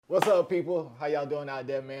What's up, people? How y'all doing out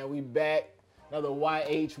there, man? We back. Another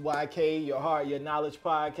YHYK, Your Heart, Your Knowledge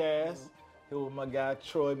podcast. Here with my guy,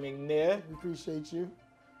 Troy McNair. We appreciate you.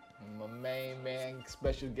 And my main man,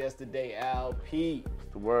 special guest today, Al P.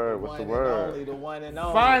 The word, what's the word? The one and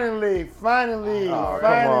only. Finally. Oh,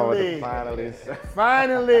 come on with the finally.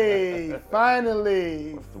 Finally,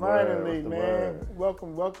 What's the word? man.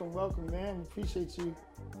 Welcome, man. We appreciate you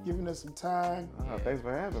giving us some time. Oh, thanks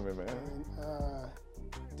for having me, man. And,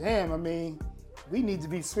 damn, I mean, we need to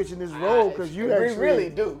be switching this role because you actually really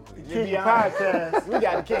do. the king of podcast. We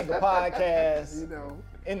got the king of podcasts You know,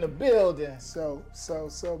 in the building. so.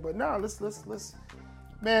 But no, let's,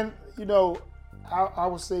 man. You know, I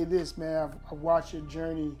will say this, man. I've watched your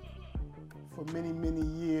journey for many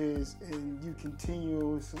years, and you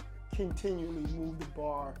continually move the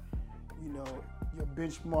bar. You know, your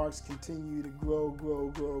benchmarks continue to grow.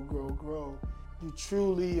 You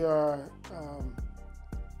truly are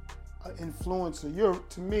an influencer.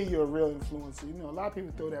 To me, you're a real influencer. You know, a lot of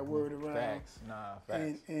people throw that word around. Facts.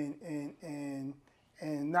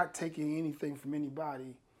 And not taking anything from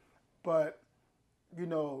anybody, but you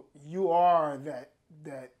know, you are that.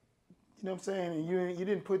 You know what I'm saying? And you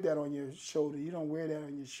didn't put that on your shoulder. You don't wear that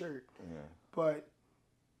on your shirt. Yeah. But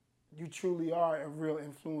you truly are a real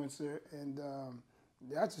influencer, and I'm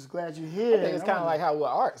just glad you're here. I think it's kind of like how with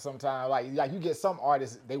art sometimes. Like you get some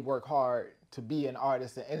artists, they work hard to be an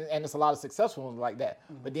artist, and it's a lot of successful ones like that.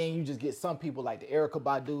 Mm-hmm. But then you just get some people like the Erykah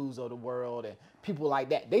Badu's of the world and people like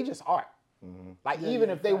that. They just art. Mm-hmm. Like Yeah, even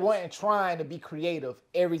yeah, if they facts. weren't trying to be creative,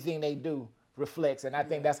 everything they do reflects. And I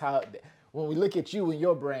think that's how, when we look at you and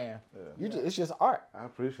your brand, it's just art. I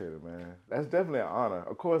appreciate it, man. That's definitely an honor.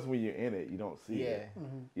 Of course, when you're in it, you don't see Yeah. it.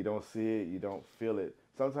 You don't see it. You don't feel it.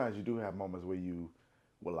 Sometimes you do have moments where you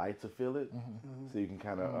would like to feel it, so you can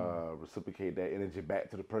kind of reciprocate that energy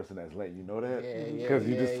back to the person that's letting you know that. Because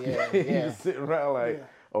you just sit around like,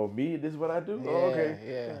 oh, me, this is what I do. Oh, okay.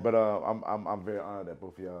 Yeah. But I'm very honored that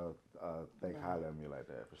both of y'all think highly of me like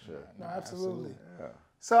that for sure. No, absolutely. Yeah.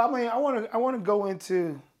 So I mean, I want to go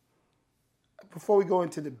into, before we go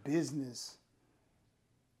into the business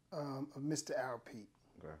of Mr. Al P.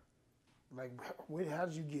 Okay. Like, how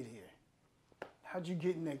did you get here? How'd you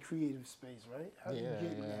get in that creative space, right? How'd you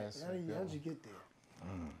get in that? How'd you get there?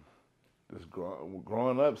 Just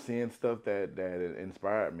growing up, seeing stuff that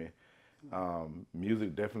inspired me.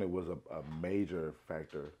 Music definitely was a major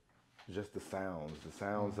factor. Just the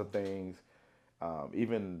sounds of things,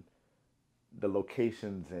 even the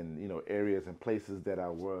locations and areas and places that I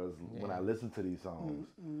was when I listened to these songs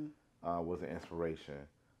was an inspiration.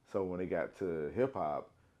 So when it got to hip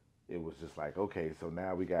hop, it was just like, okay, so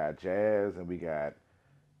now we got jazz and we got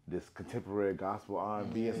this contemporary gospel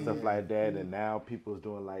R&B and stuff like that, and now people's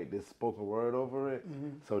doing like this spoken word over it.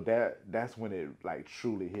 So that's when it like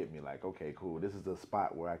truly hit me. Like, okay, cool. This is a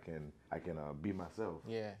spot where I can be myself.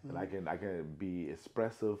 Yeah. And I can be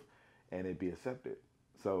expressive, and it be accepted.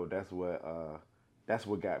 So that's what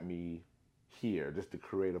got me here. Just the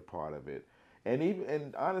creative part of it.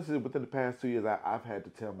 And honestly, within the past 2 years, I've had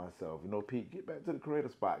to tell myself, Pete, get back to the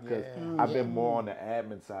creative spot, because I've been more on the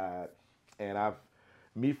admin side, and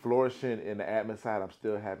me flourishing in the admin side, I'm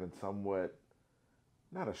still having somewhat,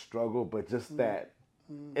 not a struggle, but just that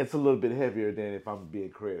it's a little bit heavier than if I'm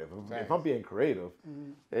being creative. If I'm being creative,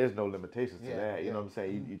 there's no limitations to that. You know what I'm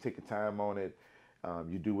saying? You take your time on it,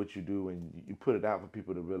 you do what you do, and you put it out for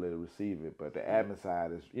people to really receive it. But the admin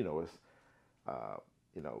side is, it's,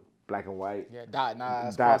 black and white, Dot and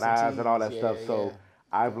I's, and all that stuff. So yeah.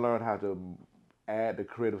 I've learned how to add the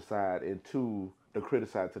creative side into the creative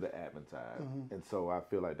side to the admin side. And so I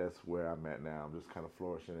feel like that's where I'm at now. I'm just kind of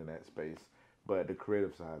flourishing in that space. But the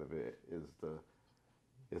creative side of it is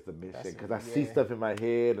the mission. Because I see stuff in my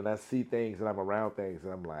head, and I see things, and I'm around things,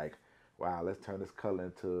 and I'm like, wow, let's turn this color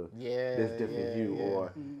into this different hue.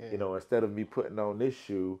 Or, instead of me putting on this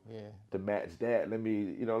shoe to match that, let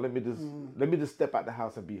me just step out the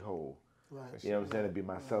house and be whole. Right. You know what I'm saying? And be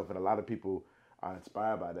myself. And a lot of people are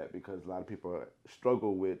inspired by that, because a lot of people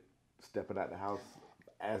struggle with stepping out the house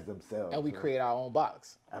as themselves. And we create our own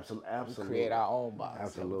box. Absolutely. We create our own box.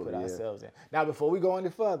 Absolutely, And we put ourselves in. Now, before we go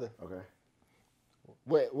any further, Okay.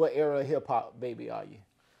 what era of hip hop baby are you?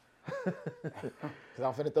 Because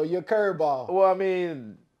I'm finna throw you a curveball. Well, I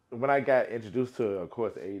mean, when I got introduced to it, of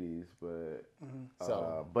course, 80s, but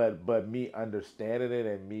but me understanding it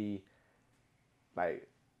and me like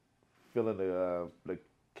feeling the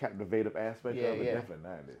captivative aspect of it, definitely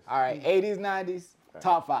 90s. All right, 80s, 90s,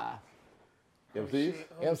 top 5. MCs?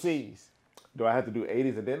 MCs. Do I have to do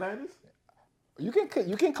 80s and then 90s? You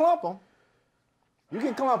can clump them. You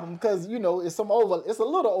can clump them because it's a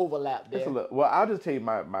little overlap there. Well, I'll just tell you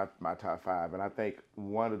my top 5, and I think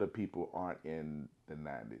one of the people aren't in the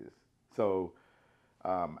 90s. So,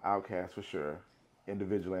 Outkast for sure,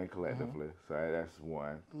 individually and collectively. So that's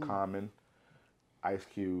one. Common, Ice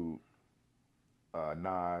Cube,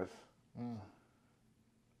 Nas,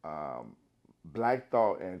 Black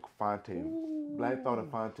Thought and Fonte. Black Thought and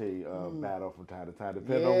Fonte battle from time to time,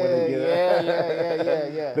 depending on when they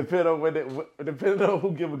get. Yeah. Depending on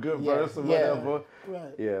who give a good verse or whatever.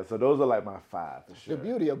 Right. Yeah, so those are like my 5 for sure. The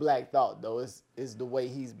beauty of Black Thought though is the way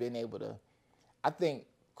he's been able to, I think,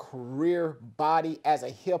 career body as a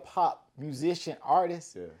hip hop musician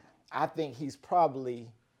artist. Yeah. I think he's probably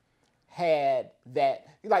had that,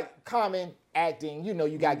 like Common acting.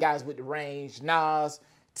 You got guys with the range, Nas.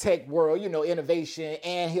 Tech world, innovation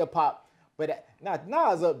and hip hop. But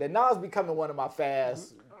Nas up there. Nas becoming one of my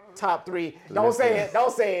fast top 3. Don't say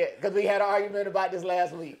it, because we had an argument about this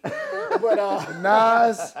last week. But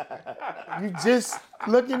Nas, you just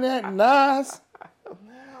looking at Nas.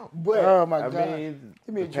 But oh my God! I mean,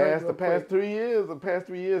 Give me a the past 3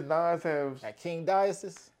 years, Nas have at King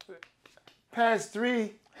Diocese. Past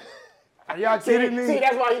 3. Are y'all kidding me? See,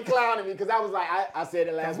 that's why he clowning me, because I was like, I said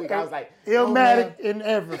it last week. I was like, Illmatic in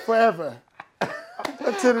forever.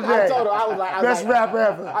 To the day. I told her, I was like, best rapper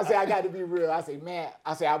ever. I said, I got to be real. I said, man,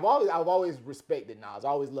 I've always respected Nas. I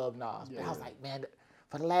always loved Nas. Yeah. But I was like, man,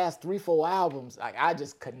 for the last 3-4 albums, like I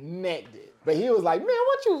just connected. But he was like, man,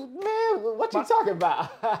 what you talking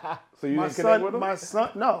about? So you didn't connect with him?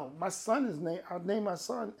 My son is named. I named my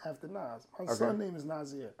son after Nas. My son's name is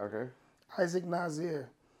Nasir. Okay. Isaac Nasir.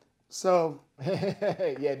 So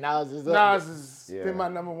yeah, Nas is up. Nas has been my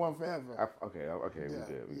number 1 forever. Okay, we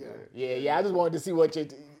good. Yeah. I just wanted to see what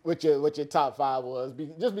your top 5 was,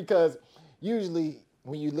 just because usually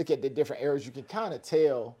when you look at the different eras, you can kind of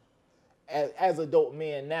tell as adult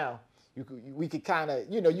men now. We could kind of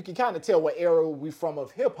you can kind of tell what era we from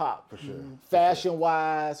of hip hop. For sure. Fashion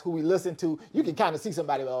wise, who we listen to, you can kind of see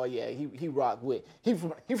somebody. Oh yeah, he rock with. He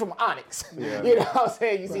from Onyx. Yeah. You know what I'm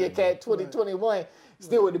saying? You see a cat 2021.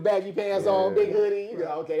 Still with the baggy pants on, big hoodie. You go,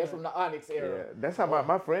 okay, that's from the Onyx era. Yeah, that's how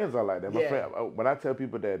my friends are like that. My Yeah. friend, when I tell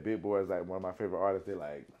people that Big Boy is like one of my favorite artists, they're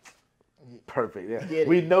like, perfect. Yeah, Get it.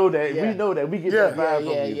 we know that. Yeah. We know that. We get that vibe from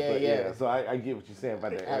you. Yeah, But yeah. So I get what you're saying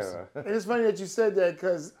about that era. And it's funny that you said that,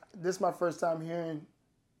 because this is my first time hearing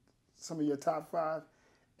some of your top 5,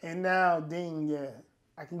 and now Dean,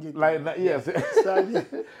 I can get Like, that. yes,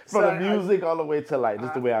 from the music all the way to like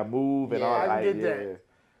just the way I move and all. I Like, can get that.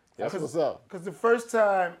 That's what's up. Because the first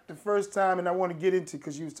time, and I want to get into,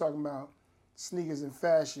 because you was talking about sneakers and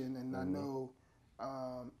fashion, and I know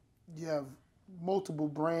you have multiple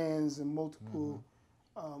brands and multiple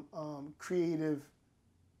creative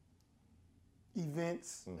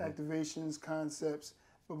events, activations, concepts.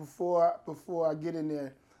 But before I get in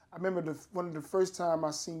there, I remember one of the first time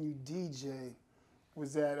I seen you DJ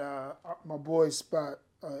was at my boy's spot,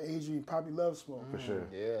 Adrian Poppy Love Smoke. For sure.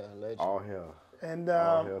 Yeah, legend. All hell. And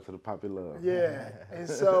All hell to the Poppy Love. yeah, and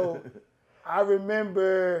so I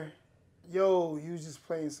remember, you was just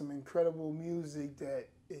playing some incredible music that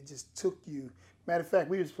it just took you. Matter of fact,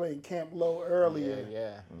 we was playing Camp Low earlier.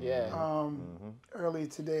 Yeah. Earlier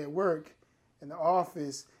today at work, in the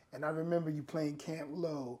office, and I remember you playing Camp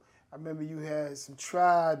Low. I remember you had some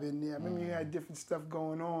Tribe in there. I remember you had different stuff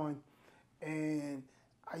going on, and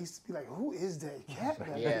I used to be like, "Who is that cat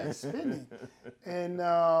that's spinning?"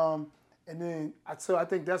 And then I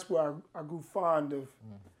think that's where I grew fond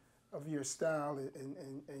of your style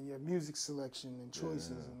and your music selection and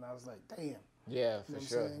choices, and I was like, "Damn." Yeah, You know for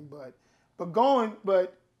sure. what I'm saying?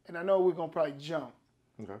 And I know we're gonna probably jump.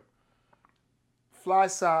 Okay. Fly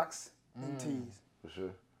socks and tees. For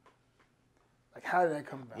sure. Like, how did that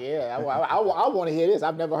come about? Yeah, I want to hear this.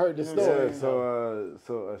 I've never heard this story. Yeah,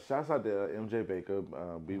 so shouts out to MJ Baker.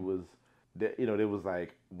 We was, they was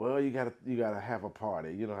like, well, you gotta have a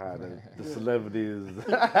party. You know how the celebrities,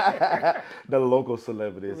 the local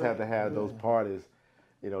celebrities have to have those parties,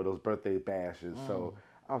 those birthday bashes. So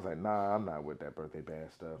I was like, nah, I'm not with that birthday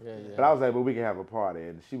bash stuff. Yeah. But I was like, well, we can have a party,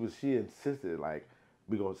 and she insisted like,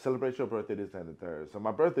 we gonna celebrate your birthday this and the third. So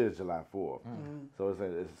my birthday is July 4th. So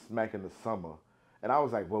it's smack in the summer. And I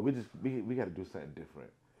was like, well, we got to do something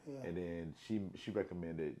different. Yeah. And then she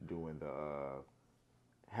recommended doing the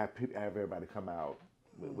have everybody come out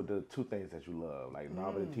with the two things that you love, like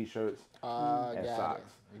novelty T-shirts and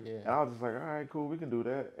socks. Yeah. And I was just like, all right, cool, we can do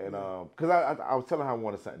that. And because I was telling her I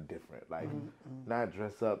wanted something different, like not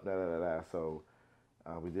dress up, So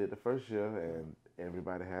we did the first year, and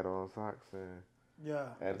everybody had on socks and. Yeah.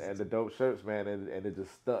 And the dope shirts, man, and it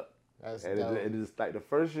just stuck. That's And dope. it is like the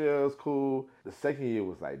first year was cool. The second year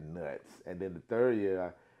was like nuts. And then the third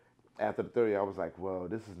year, after the third year, I was like, well,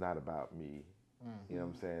 this is not about me. You know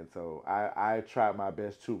what I'm saying? So I tried my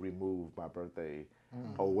best to remove my birthday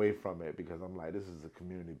away from it because I'm like, this is a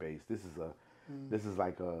community base. This is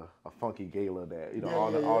like a funky gala that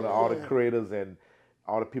all the creators and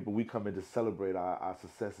all the people we come in to celebrate our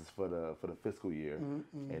successes for the fiscal year.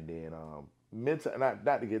 And then mental,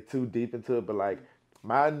 not to get too deep into it, but like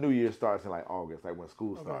my new year starts in like August, like when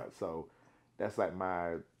school starts. So that's like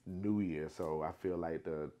my new year. So I feel like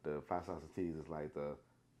the Fly Sauce and Teas is like the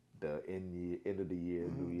end of the year,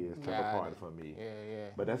 New Year's type of party for me. Yeah.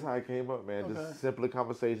 But that's how it came up, man. Just simpler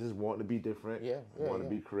conversations, wanting to be different, wanting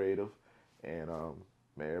to be creative, and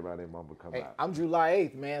man, everybody and mama come out. I'm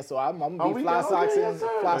July 8th, man, so I'm gonna be Fly Socks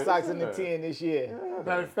in the 10 this year.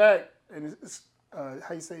 Matter of fact, and it's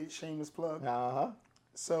how you say it, shameless plug.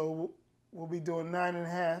 So we'll be doing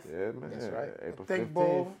 9.5. Yeah, man. That's right. April Think 15th.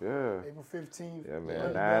 Bowl. Yeah. April 15th. Yeah,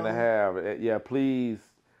 man. 9.5. Yeah, please.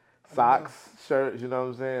 Socks, shirts. You know what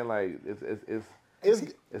I'm saying? Like it's It'll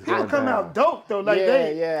going come down. out dope though. Like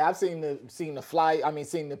I've seen the fly. I mean,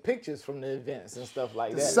 seen the pictures from the events and stuff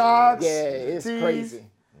like that. Socks, yeah, it's tees, crazy.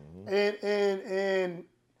 And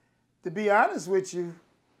to be honest with you,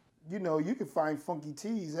 you know, you can find funky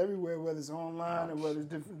tees everywhere, whether it's online or whether it's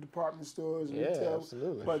different department stores, retail.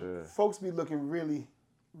 Absolutely. But folks be looking really,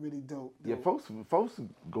 really dope. Yeah, folks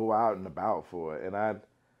go out and about for it, and I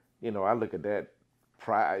look at that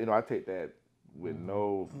pride. I take that with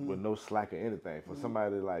no slack or anything. For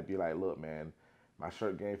somebody to like be like, look, man, my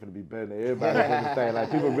shirt game finna be better than everybody in this thing.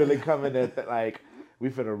 Like people really coming at like we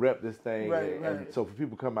finna rep this thing, and so for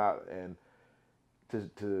people to come out and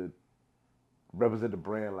to represent the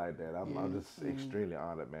brand like that, I'm just extremely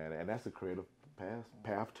honored, man. And that's a creative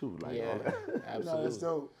path too. Like, absolutely. No, that's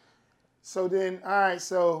dope. So then, all right,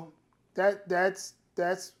 so that's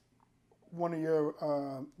one of your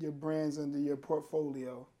brands under your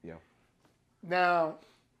portfolio. Yeah. Now,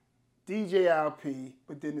 DJ LP,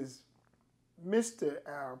 but then there's Mr.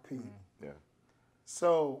 LP. Yeah.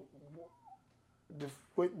 So,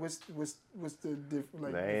 what's the difference?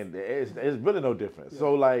 Like, Man, it's really no difference.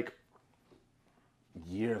 So like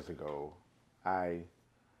years ago, I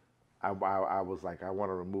was like, I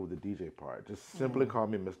want to remove the DJ part. Just simply call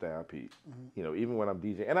me Mr. LP. You know, even when I'm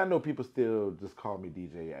DJing. And I know people still just call me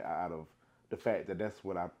DJ out of the fact that that's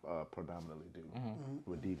what I predominantly do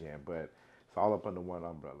with DJing. But it's all up under one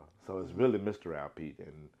umbrella. So it's really Mr. LP.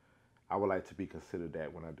 And I would like to be considered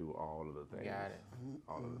that when I do all of the things. Got it.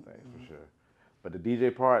 All of the things, for sure. But the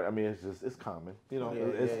DJ part, I mean, it's common. You know,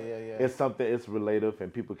 it's something, it's relative,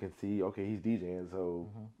 and people can see, okay, he's DJing, so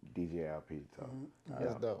DJ LP. So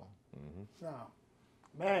That's dope. no,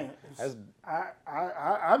 man,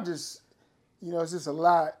 I'm just, you know, it's just a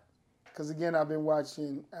lot. Because again, I've been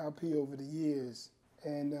watching LP over the years,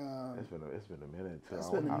 and it's been a minute too. It's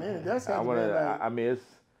been a minute. That's I how want to. like, I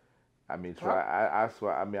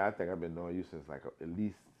swear. I mean, I think I've been knowing you since like at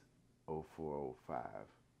least 04, 05,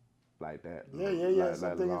 like that. Yeah. Like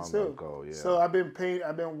Something long too. ago. Yeah. So I've been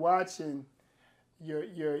watching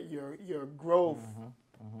your growth,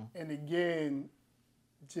 and again,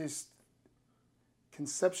 just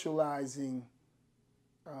conceptualizing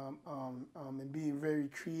and being very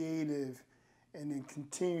creative, and then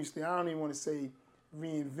continuously. I don't even want to say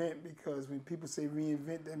reinvent, because when people say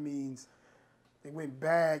reinvent, that means they went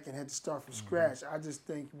back and had to start from scratch. I just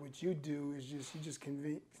think what you do is you just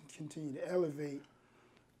continue to elevate.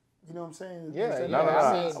 You know what I'm saying? Yeah.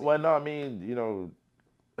 No, I mean, you know,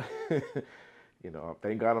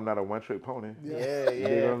 thank God I'm not a one-trick pony. Yeah. You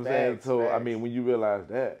know what I'm saying? So facts. I mean, when you realize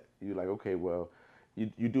that, you're like, okay, well,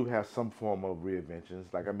 you do have some form of reinventions.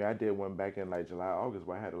 Like, I mean, I did one back in like July, August,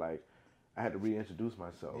 where I had to reintroduce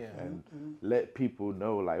myself and let people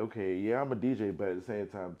know, like, okay, yeah, I'm a DJ, but at the same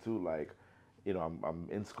time too, like, you know, I'm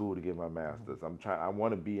in school to get my master's. I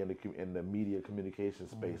want to be in the media communication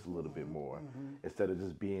space a little bit more instead of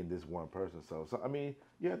just being this one person. So I mean,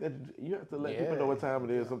 you have to let people know what time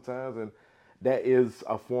it is sometimes, and that is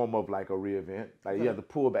a form of like a reinvent. Like you have to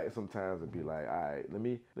pull back sometimes and be like, all right, let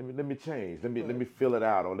me change. Let me fill it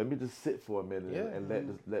out, or let me just sit for a minute and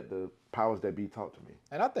let the powers that be talk to me.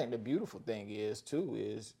 And I think the beautiful thing is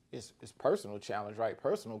it's personal challenge, right?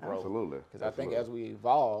 Personal growth. Absolutely. Because I think as we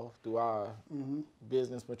evolve through our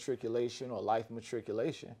business matriculation or life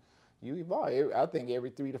matriculation, you evolve. I think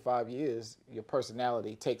every 3 to 5 years, your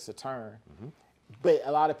personality takes a turn. But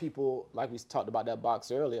a lot of people, like we talked about that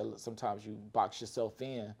box earlier, sometimes you box yourself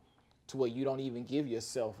in to where you don't even give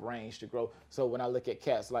yourself range to grow. So when I look at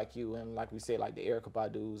cats like you and like we say, like the Erykah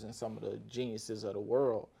Badu's and some of the geniuses of the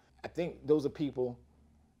world, I think those are people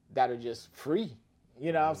that are just free.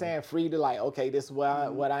 You know what I'm saying? Free to like, okay, this is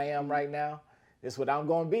what I am right now. This is what I'm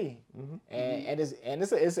gonna be. And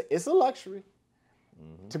it's a luxury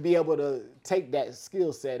to be able to take that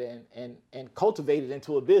skill set and cultivate it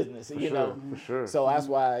into a business. For sure. So that's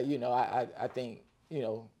why, I think,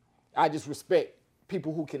 I just respect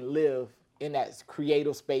people who can live in that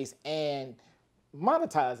creative space and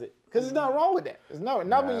monetize it. Because there's nothing wrong with that. There's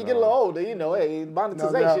not when you get a little older, hey,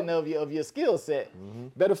 monetization of your skill set.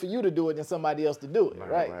 Better for you to do it than somebody else to do it,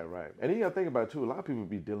 right? Right. And you gotta think about it too. A lot of people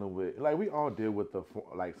be dealing with, like, we all deal with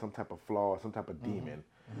some type of flaw, some type of demon.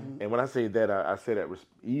 And when I say that, I say that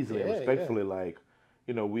easily and respectfully. Like,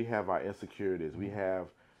 we have our insecurities. We have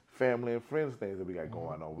family and friends things that we got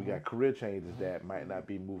going on. We got career changes that might not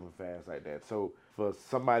be moving fast like that. So for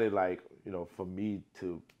somebody like, for me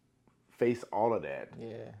to face all of that.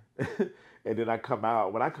 Yeah. And then when I come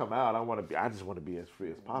out, I just want to be as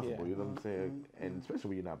free as possible. You know what I'm saying? And especially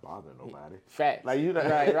when you're not bothering nobody. Facts. Like, you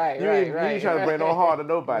ain't trying to bring no harm to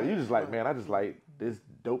nobody. You just like, man, I just like this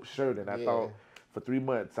dope shirt, and I thought for 3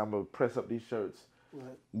 months I'm gonna press up these shirts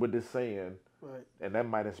with this saying, and that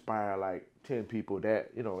might inspire like 10 people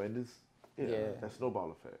that, and this, that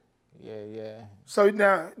snowball effect. Yeah. So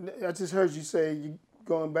now I just heard you say you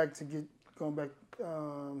going back to get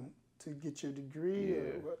your degree.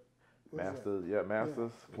 Or Masters,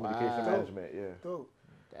 communication management, Dope.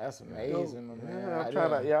 That's amazing, man. Yeah, I'm trying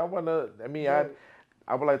to.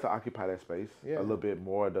 I would like to occupy that space a little bit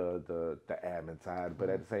more, the admin side, but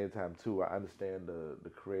at the same time too, I understand the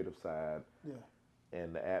creative side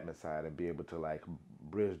and the admin side, and be able to like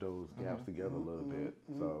bridge those gaps together a little bit.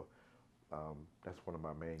 So that's one of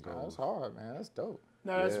my main goals. That's hard, man. That's dope.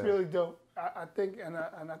 No, that's really dope. I think, and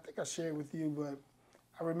I think I shared with you, but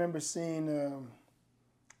I remember seeing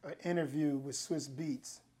an interview with Swiss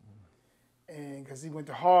Beats, and because he went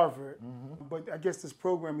to Harvard, but I guess this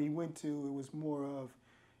program he went to, it was more of,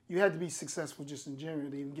 you had to be successful just in general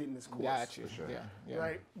to even get in this course. Gotcha. Sure. Yeah.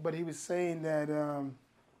 Right, but he was saying that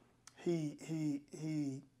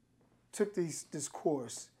he took this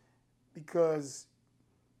course because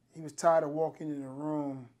he was tired of walking in a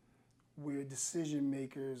room where decision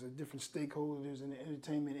makers or different stakeholders in the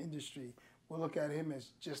entertainment industry will look at him as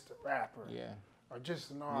just a rapper. Yeah. Or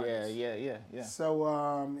just an artist. Yeah.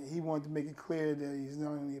 So he wanted to make it clear that he's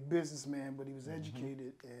not only a businessman, but he was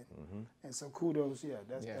educated, and so kudos.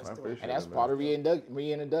 That's dope. And that's part of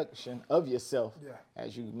reintroduction of yourself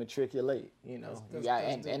as you matriculate. That's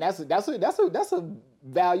a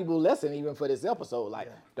valuable lesson even for this episode.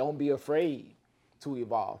 Like, don't be afraid to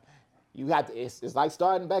evolve. You have to. It's like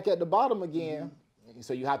starting back at the bottom again.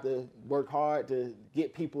 So you have to work hard to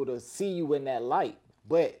get people to see you in that light,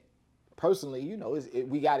 but personally,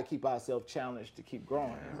 we got to keep ourselves challenged to keep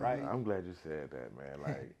growing, right? I'm glad you said that, man.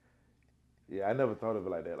 Like, I never thought of it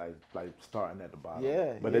like that, like starting at the bottom.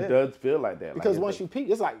 Yeah, but it does feel like that. Because once you peak,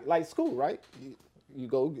 it's like school, right? You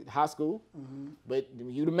go high school, but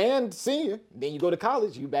you the man senior. Then you go to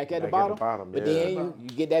college, you back at the bottom. But then you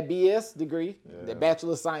get that BS degree, that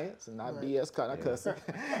Bachelor of Science, and not BS, not cussing.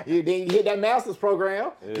 Then you hit that master's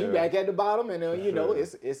program, you back at the bottom, and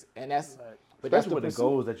it's and that's. But especially with the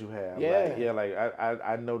goals that you have. Yeah.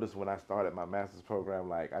 I noticed when I started my master's program,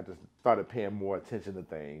 like, I just started paying more attention to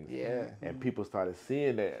things. Yeah. And people started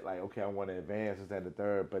seeing that, like, okay, I want to advance, this, that, and the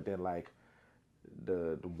third, but then, like,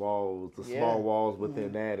 the walls, the small walls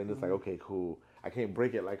within that, and it's like, okay, cool. I can't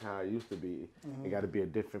break it like how it used to be. It got to be a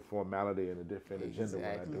different formality and a different agenda when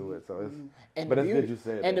I do it. So it's, but it's good you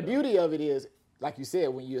said that. And the beauty of it is, like you said,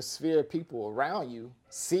 when your sphere of people around you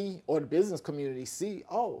see, or the business community see,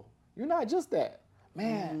 oh, you're not just that.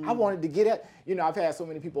 Man, I wanted to get at, I've had so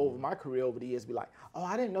many people over my career over the years be like, oh,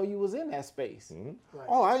 I didn't know you was in that space. Right.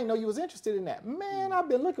 Oh, I didn't know you was interested in that. Man, I've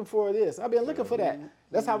been looking for this. I've been looking for that.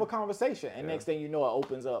 Let's have a conversation. And next thing you know, it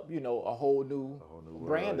opens up, a whole new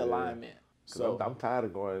brand alignment. So I'm tired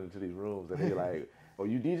of going into these rooms and they're like, oh,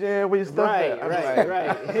 you DJing? Where your stuff at?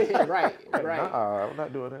 Right. Nah, I'm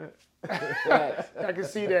not doing that. I can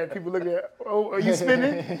see that. People look at, oh, are you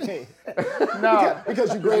spinning? No.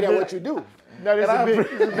 Because you're great at what you do. No, this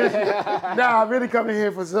is a bit. Nah, I'm really coming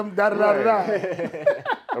here for some da-da-da-da-da.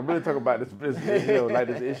 I'm really talking about this, like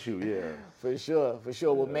this issue, yeah. For sure.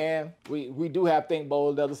 Well, man, we do have Think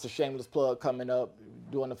Bold. That's a shameless plug coming up.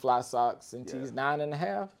 Doing the fly socks and tees,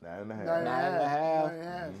 9.5.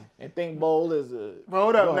 9.5. And Think Bold is a. Well,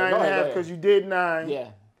 hold up, 9.5 because you did 9. Yeah.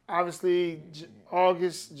 Obviously,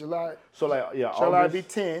 August, July. So July August, be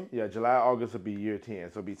 10. Yeah, July, August will be year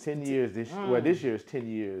 10. So it'll be 10 years this. Well, this year is 10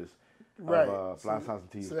 years Right. Fly Sauce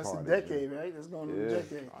and T's So that's parties. a decade, right? That's going to be a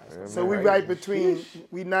decade. Yeah, So man. we right between,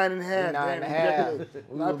 we 9 and a half. We 9 and a damn, half. decade.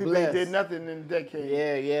 A We lot were of people ain't blessed. did nothing in a decade.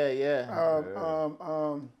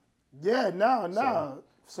 Yeah. No.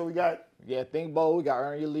 So we got Yeah, Think Bold. We got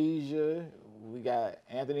Earn Your Leisure. We got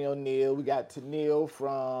Anthony O'Neill. We got Tennille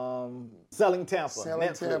from Selling Tampa,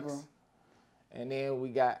 Netflix. Tampa. And then we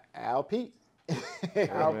got Al Pete.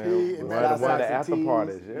 LP and One of the Socks and after Tees.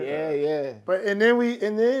 parties. Yeah. But and then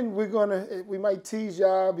we might tease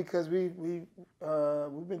y'all because we've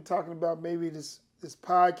been talking about maybe this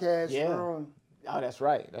podcast room. Oh, that's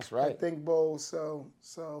right. I think Bold. So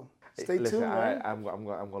stay tuned. Man. I'm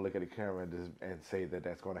gonna look at the camera and say that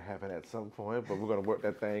that's gonna happen at some point, but we're gonna work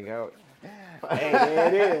that thing out. Hey, there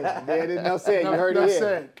it is. There it is. No said. You heard it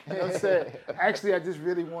here. No said. Actually, I just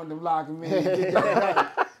really wanted to lock him in and get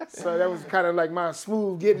that done. So that was kind of like my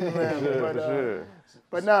smooth getting around. Sure.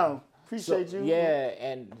 But no, appreciate you. Yeah,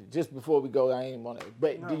 and just before we go, I ain't want to.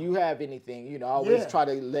 But do you have anything? You know, I always try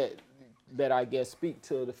to let I guess speak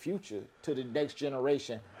to the future, to the next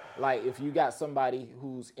generation. Like if you got somebody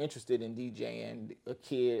who's interested in DJing, a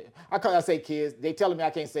kid, I say kids, they telling me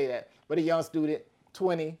I can't say that, but a young student,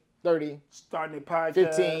 20, 30, starting a podcast,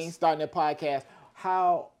 15, starting a podcast,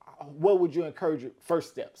 what would you encourage your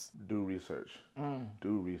first steps? Do research.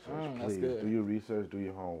 Do research, that's please. good. Do your research, do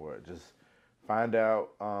your homework. Just find out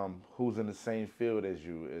who's in the same field as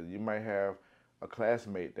you. You might have a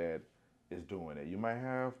classmate that is doing it. You might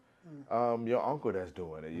have your uncle that's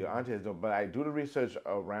doing it, your auntie is doing it. But I do the research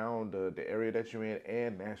around the area that you're in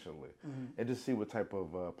and nationally. And just see what type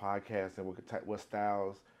of podcasts and what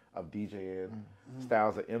styles of DJing,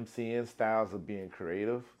 styles of MCing, styles of being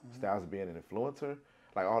creative, styles of being an influencer,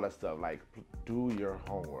 like all that stuff. Like do your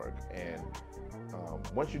homework, and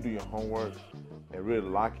once you do your homework and really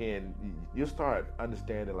lock in, you start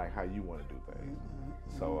understanding like how you want to do things.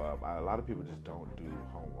 So a lot of people just don't do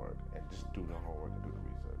homework, and just do the homework and do the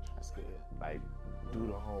research. That's good. Like do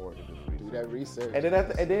the homework and do the research. Do that research.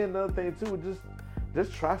 And then another thing too,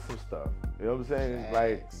 just try some stuff. You know what I'm saying?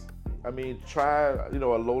 Like, I mean, try a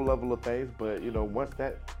low level of things, but once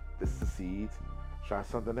this succeeds, try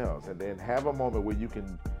something else, and then have a moment where you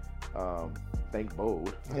can think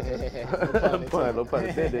bold, no pun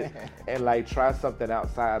intended, and like try something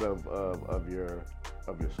outside of your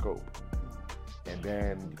scope, and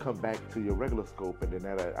then come back to your regular scope, and then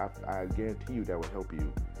that I guarantee you that will help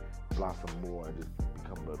you blossom more and just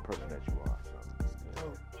become the person that you are.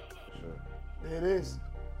 So, sure. There it is.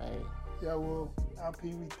 Hey. Yeah, well,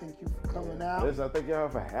 LP, we thank you for coming out. Listen, I thank y'all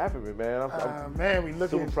for having me, man. Man, we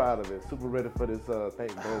looking super proud of it. Super ready for this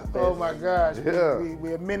Thank Bold Fest. Oh my gosh. Yeah.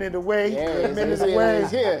 We're a minute away. Yeah, we're a minute away.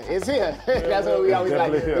 It's here. That's what we always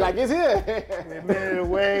like. Here. Like, it's here. We're a minute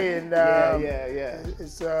away, and yeah.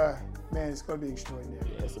 it's it's going to be extraordinary.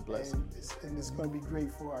 Yeah, it's a blessing. And it's going to be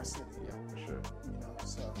great for our city. Yeah, for sure.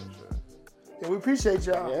 So For sure. yeah, we appreciate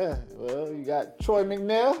y'all. Yeah. Well, you got Troy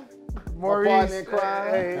McNair, Maurice, my partner in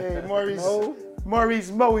crime. hey, Maurice, Mo.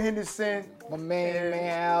 Maurice Mo Henderson, My man,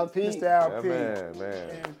 Al P. Mr. Al P. Yeah, man.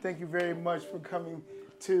 And thank you very much for coming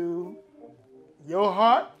to Your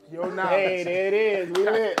Heart, Your Knowledge. Hey, there it is. We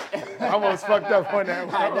lit. I almost fucked up on that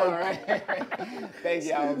one. I know, right? Thank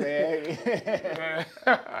y'all, man.